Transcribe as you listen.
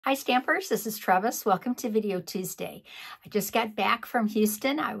Hi Stampers, this is Trevis. Welcome to Video Tuesday. I just got back from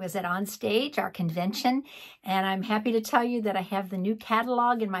Houston. I was at On Stage, our convention, and I'm happy to tell you that I have the new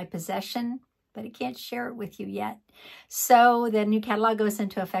catalog in my possession, but I can't share it with you yet. So the new catalog goes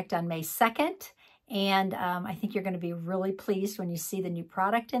into effect on May 2nd, and I think you're going to be really pleased when you see the new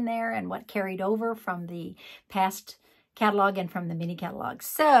product in there and what carried over from the past catalog and from the mini catalog.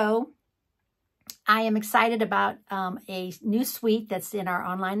 So I am excited about a new suite that's in our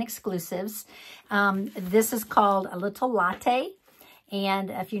online exclusives. This is called A Little Latte. And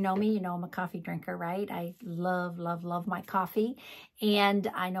if you know me, you know I'm a coffee drinker, right? I love, love, love my coffee. And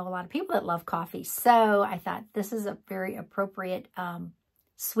I know a lot of people that love coffee. So I thought this is a very appropriate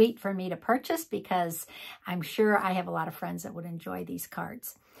suite for me to purchase because I'm sure I have a lot of friends that would enjoy these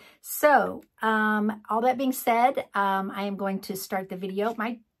cards. So all that being said, I am going to start the video.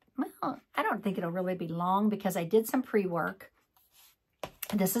 Well, I don't think it'll really be long because I did some pre-work.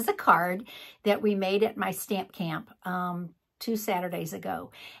 This is a card that we made at my stamp camp 2 Saturdays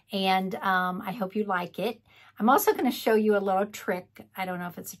ago. And I hope you like it. I'm also going to show you a little trick. I don't know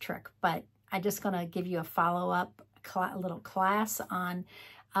if it's a trick, but I'm just going to give you a follow-up, a little class on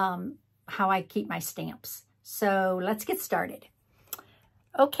how I keep my stamps. So let's get started.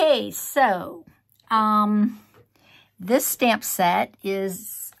 Okay, so this stamp set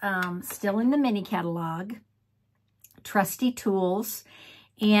is still in the mini catalog, Trusty Tools,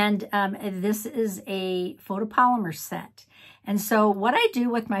 and this is a photopolymer set. And so what I do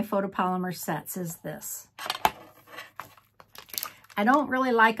with my photopolymer sets is this. I don't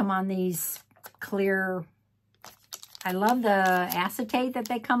really like them on these clear, I love the acetate that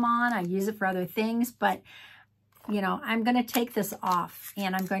they come on. I use it for other things, but you know, I'm going to take this off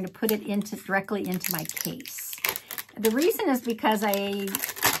and I'm going to put it directly into my case. The reason is because I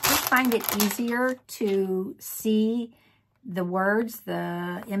just find it easier to see the words,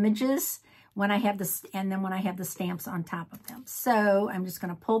 the images, when I have this, and then when I have the stamps on top of them. So I'm just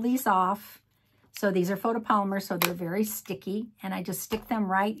going to pull these off. So these are photopolymers, so they're very sticky, and I just stick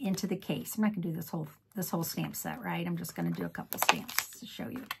them right into the case. I'm not going to do this whole stamp set, right? I'm just going to do a couple stamps to show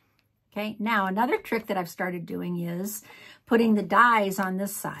you. Okay, now another trick that I've started doing is putting the dies on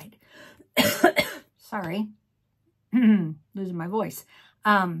this side. Sorry. Losing my voice.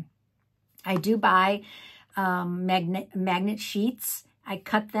 I do buy magnet sheets. I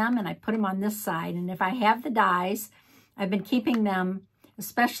cut them and I put them on this side. And if I have the dies, I've been keeping them,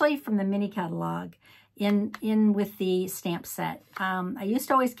 especially from the mini catalog, in with the stamp set. I used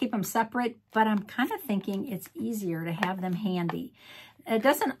to always keep them separate, but I'm kind of thinking it's easier to have them handy. It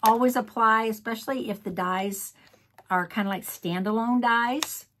doesn't always apply, especially if the dies are kind of like standalone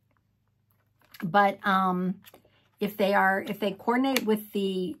dies. But if they coordinate with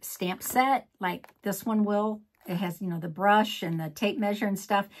the stamp set, like this one will, it has, you know, the brush and the tape measure and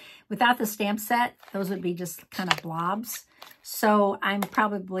stuff. Without the stamp set, those would be just kind of blobs. So I'm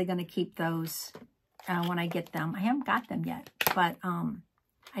probably going to keep those when I get them. I haven't got them yet, but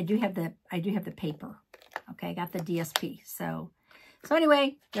I do have the paper. Okay, I got the DSP. So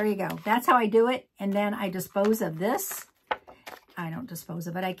anyway, there you go. That's how I do it. And then I dispose of this. I don't dispose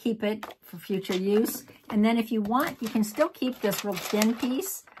of it. I keep it for future use. And then if you want, you can still keep this real thin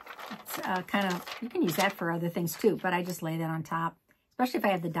piece. It's kind of, you can use that for other things too, but I just lay that on top, especially if I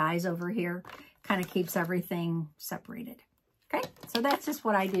have the dies over here. Kind of keeps everything separated. Okay, so that's just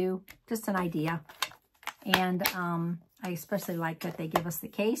what I do, just an idea. And I especially like that they give us the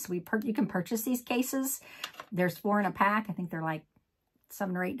case. You can purchase these cases. There's 4 in a pack. I think they're like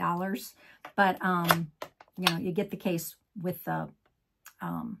 $7 or $8. But you know, you get the case with the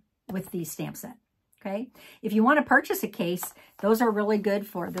stamp set. Okay, if you want to purchase a case, those are really good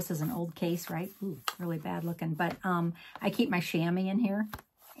for, this is an old case, right? Ooh, really bad looking, but I keep my chamois in here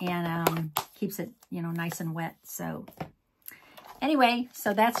and keeps it, you know, nice and wet. So anyway,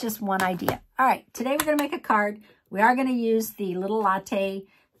 so that's just one idea. All right, today we're going to make a card. We are going to use the Little Latte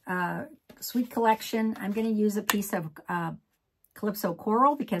Sweet Collection. I'm going to use a piece of Calypso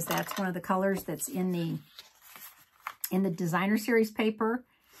Coral because that's one of the colors that's in the designer series paper.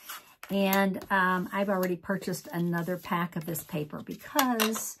 And I've already purchased another pack of this paper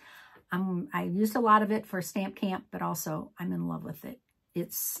because I used a lot of it for stamp camp, but also I'm in love with it.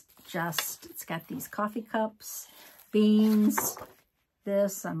 It's got these coffee cups, beans,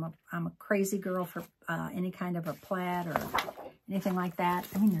 this. I'm a crazy girl for any kind of a plaid or anything like that.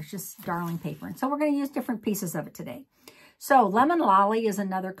 I mean, there's just darling paper. And so we're going to use different pieces of it today. So Lemon Lolly is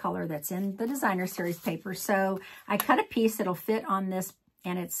another color that's in the designer series paper. So I cut a piece that'll fit on this,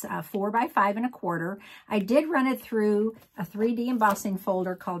 and it's 4 by 5 1/4. I did run it through a 3D embossing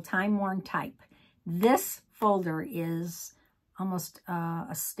folder called Time Worn Type. This folder is almost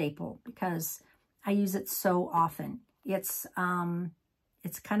a staple because I use it so often. It's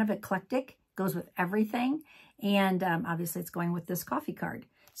kind of eclectic, goes with everything, and obviously it's going with this coffee card.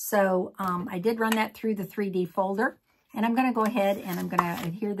 So I did run that through the 3D folder, and I'm going to go ahead and I'm going to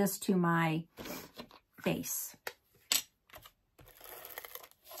adhere this to my base.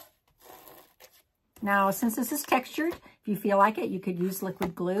 Now, since this is textured, if you feel like it, you could use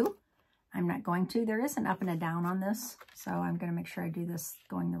liquid glue. I'm not going to. There is an up and a down on this, so I'm going to make sure I do this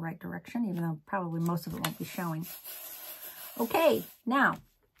going the right direction, even though probably most of it won't be showing. Okay, now,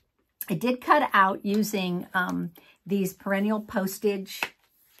 I did cut out using these perennial postage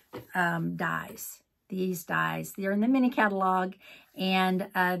dies. These dies, they're in the mini catalog, and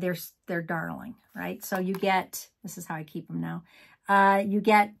they're darling, right? So you get, this is how I keep them now, you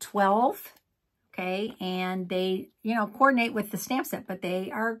get 12. Okay, and they, you know, coordinate with the stamp set, but they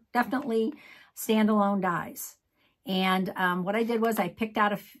are definitely standalone dies. And what I did was I picked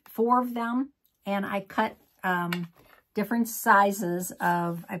out 4 of them, and I cut different sizes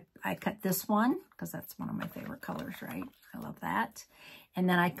of, I cut this one, because that's one of my favorite colors, right? I love that. And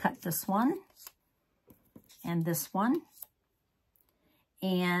then I cut this one, and this one,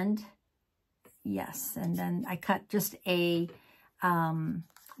 and yes, and then I cut just a,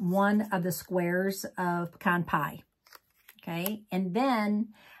 one of the squares of pecan pie, okay? And then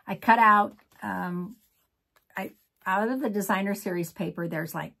I cut out, out of the designer series paper,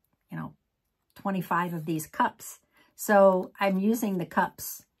 there's like, you know, 25 of these cups. So I'm using the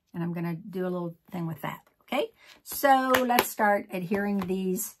cups, and I'm gonna do a little thing with that, okay? So let's start adhering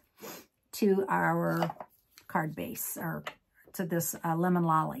these to our card base, or to this lemon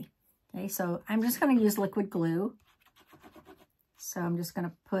lolly, okay? So I'm just gonna use liquid glue. So I'm just going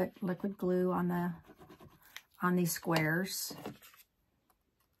to put liquid glue on these squares.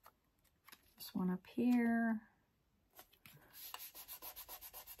 This one up here.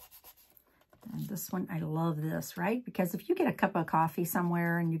 And this one, I love this, right? Because if you get a cup of coffee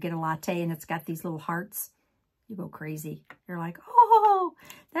somewhere and you get a latte and it's got these little hearts, you go crazy. You're like, oh,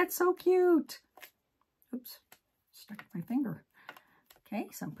 that's so cute. Oops, stuck my finger. Okay,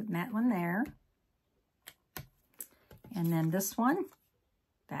 so I'm putting that one there. And then this one,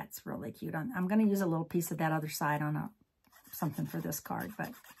 that's really cute. I'm going to use a little piece of that other side on something for this card,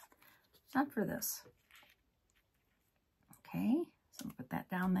 but not for this. Okay, so I'll put that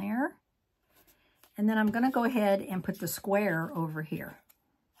down there. And then I'm going to go ahead and put the square over here.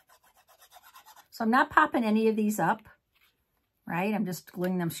 So I'm not popping any of these up, right? I'm just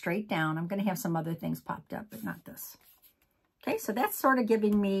gluing them straight down. I'm going to have some other things popped up, but not this. Okay, so that's sort of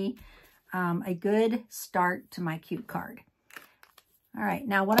giving me a good start to my cute card. All right,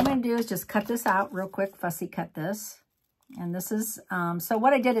 now what I'm going to do is just cut this out real quick, fussy cut this. And this is, so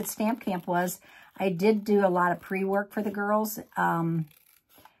what I did at Stamp Camp was I did do a lot of pre-work for the girls.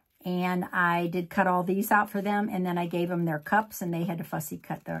 And I did cut all these out for them, and then I gave them their cups, and they had to fussy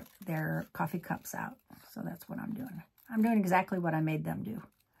cut their coffee cups out. So that's what I'm doing. I'm doing exactly what I made them do.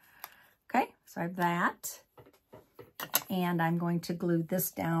 Okay, so I have that. And I'm going to glue this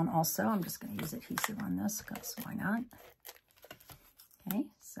down also. I'm just going to use adhesive on this because why not? Okay,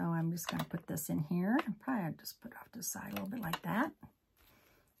 so I'm just going to put this in here. And probably I'll just put it off to the side a little bit like that.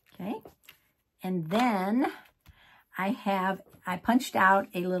 Okay, and then I punched out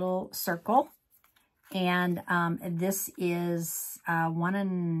a little circle. And this is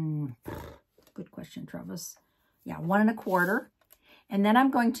good question, Trevis. Yeah, 1 1/4. And then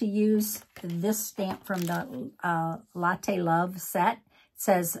I'm going to use this stamp from the Latte Love set. It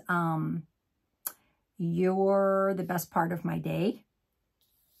says, you're the best part of my day.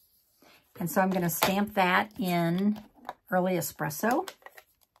 And so I'm going to stamp that in Early Espresso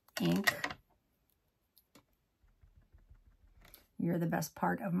ink. You're the best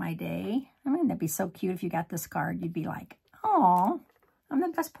part of my day. I mean, that'd be so cute if you got this card. You'd be like, oh, I'm the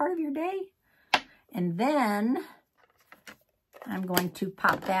best part of your day. And then I'm going to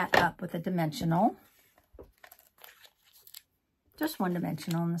pop that up with a dimensional. Just 1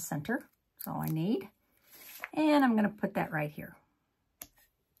 dimensional in the center. That's all I need. And I'm going to put that right here.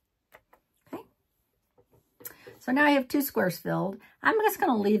 Okay. So now I have 2 squares filled. I'm just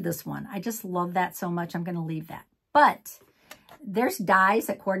going to leave this one. I just love that so much. I'm going to leave that. But there's dies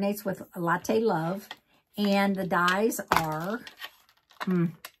that coordinates with Latte Love. And the dies are,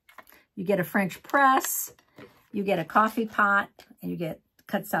 you get a French press. You get a coffee pot, and you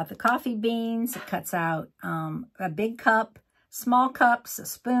cuts out the coffee beans. It cuts out a big cup, small cups, a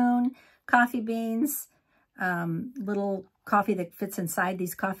spoon, coffee beans, little coffee that fits inside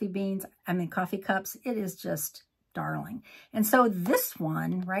these coffee cups. It is just darling. And so this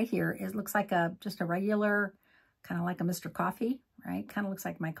one right here, it looks like just a regular kind of like a Mr. Coffee, right? Kind of looks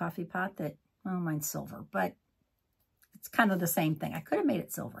like my coffee pot that, well, mine's silver, but it's kind of the same thing. I could have made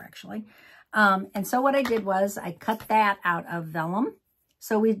it silver, actually. And so what I did was I cut that out of vellum.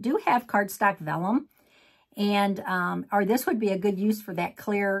 So we do have cardstock vellum, and or this would be a good use for that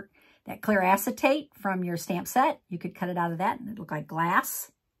clear acetate from your stamp set. You could cut it out of that and it look like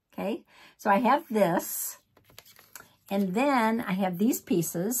glass. Okay, so I have this, and then I have these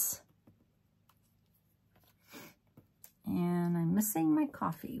pieces, and I'm missing my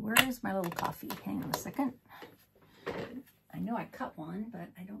coffee. Where is my little coffee? Hang on a second. I know I cut one, but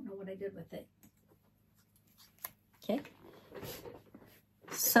I don't know what I did with it. Okay.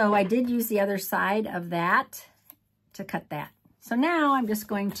 So I did use the other side of that to cut that. So now I'm just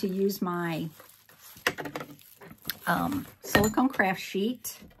going to use my silicone craft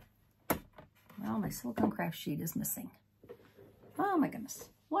sheet. Well, my silicone craft sheet is missing. Oh my goodness.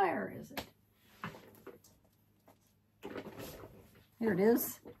 Where is it? Here it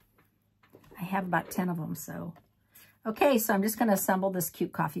is. I have about 10 of them, so. Okay, so I'm just going to assemble this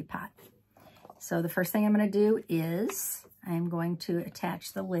cute coffee pot. So the first thing I'm going to do is I'm going to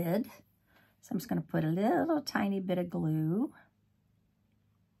attach the lid. So I'm just going to put a little tiny bit of glue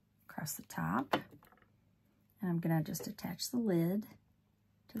across the top. And I'm going to just attach the lid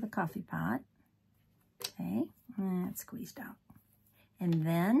to the coffee pot. Okay, and it's squeezed out. And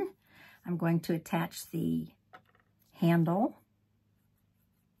then I'm going to attach the handle.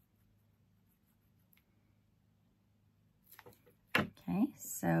 Okay,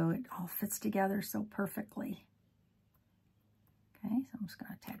 so it all fits together so perfectly. Okay, so I'm just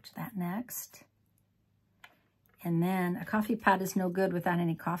going to attach that next. And then a coffee pot is no good without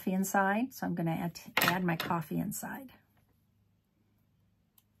any coffee inside, so I'm going to add my coffee inside.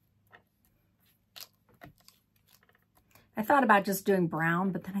 I thought about just doing brown,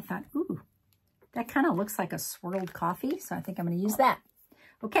 but then I thought, ooh, that kind of looks like a swirled coffee, so I think I'm going to use that.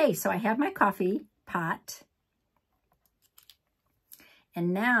 Okay, so I have my coffee pot.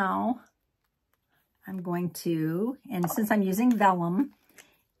 And now I'm going to, and since I'm using vellum,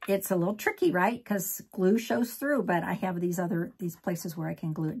 it's a little tricky, right? Because glue shows through, but I have these places where I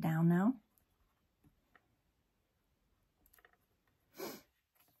can glue it down now.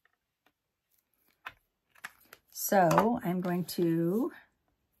 So I'm going to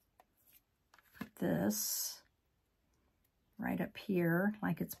put this right up here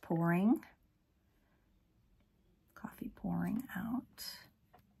like it's pouring. Coffee pouring out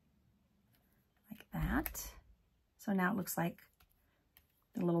like that. So now it looks like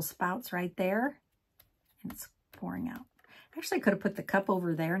the little spouts right there, and it's pouring out. Actually, I could have put the cup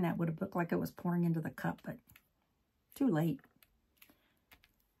over there, and that would have looked like it was pouring into the cup, but too late.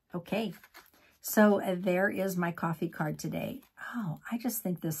 Okay, so there is my coffee card today. Oh, I just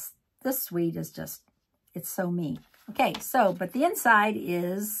think this suite is just, it's so me. Okay, so, but the inside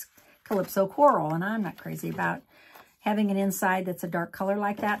is Calypso Coral, and I'm not crazy about having an inside that's a dark color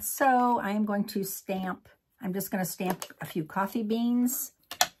like that. So I am going to stamp, I'm just going to stamp a few coffee beans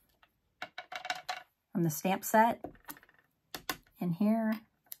from the stamp set in here.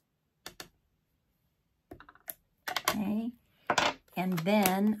 Okay. And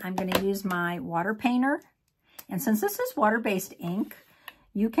then I'm going to use my water painter. And since this is water-based ink,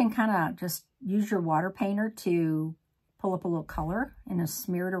 you can kind of just use your water painter to pull up a little color and just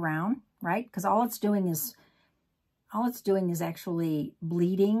smear it around, right? Because all it's doing is actually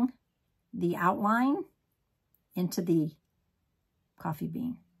bleeding the outline into the coffee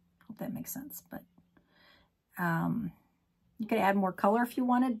bean. Hope that makes sense. But you could add more color if you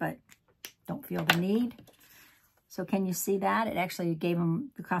wanted, but don't feel the need. So can you see that? It actually gave them,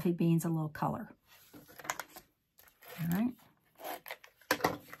 the coffee beans, a little color. All right.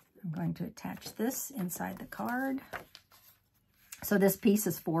 I'm going to attach this inside the card. So this piece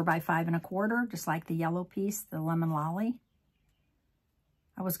is 4 by 5 1/4, just like the yellow piece, the lemon lolly.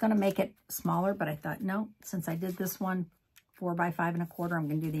 I was going to make it smaller, but I thought, no, since I did this one 4 by 5 1/4, I'm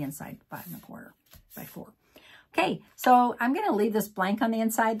going to do the inside 5 1/4 by 4. Okay, so I'm going to leave this blank on the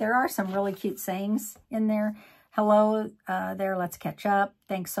inside. There are some really cute sayings in there. Hello there, let's catch up.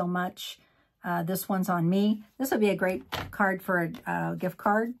 Thanks so much. This one's on me. This would be a great card for a gift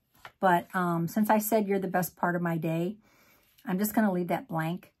card. But since I said you're the best part of my day, I'm just going to leave that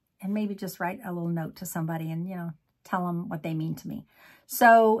blank and maybe just write a little note to somebody and, you know, tell them what they mean to me.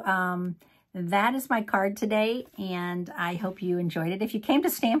 So that is my card today, and I hope you enjoyed it. If you came to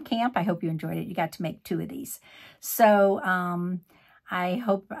Stamp Camp, I hope you enjoyed it. You got to make 2 of these. So I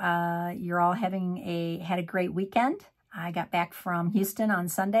hope you're all had a great weekend. I got back from Houston on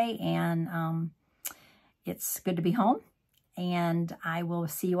Sunday, and it's good to be home. and I will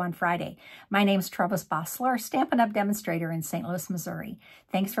see you on Friday. My name's Trevis Bossler, Stampin' Up! Demonstrator in St. Louis, Missouri.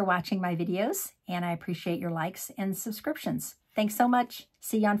 Thanks for watching my videos, and I appreciate your likes and subscriptions. Thanks so much.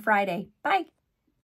 See you on Friday. Bye.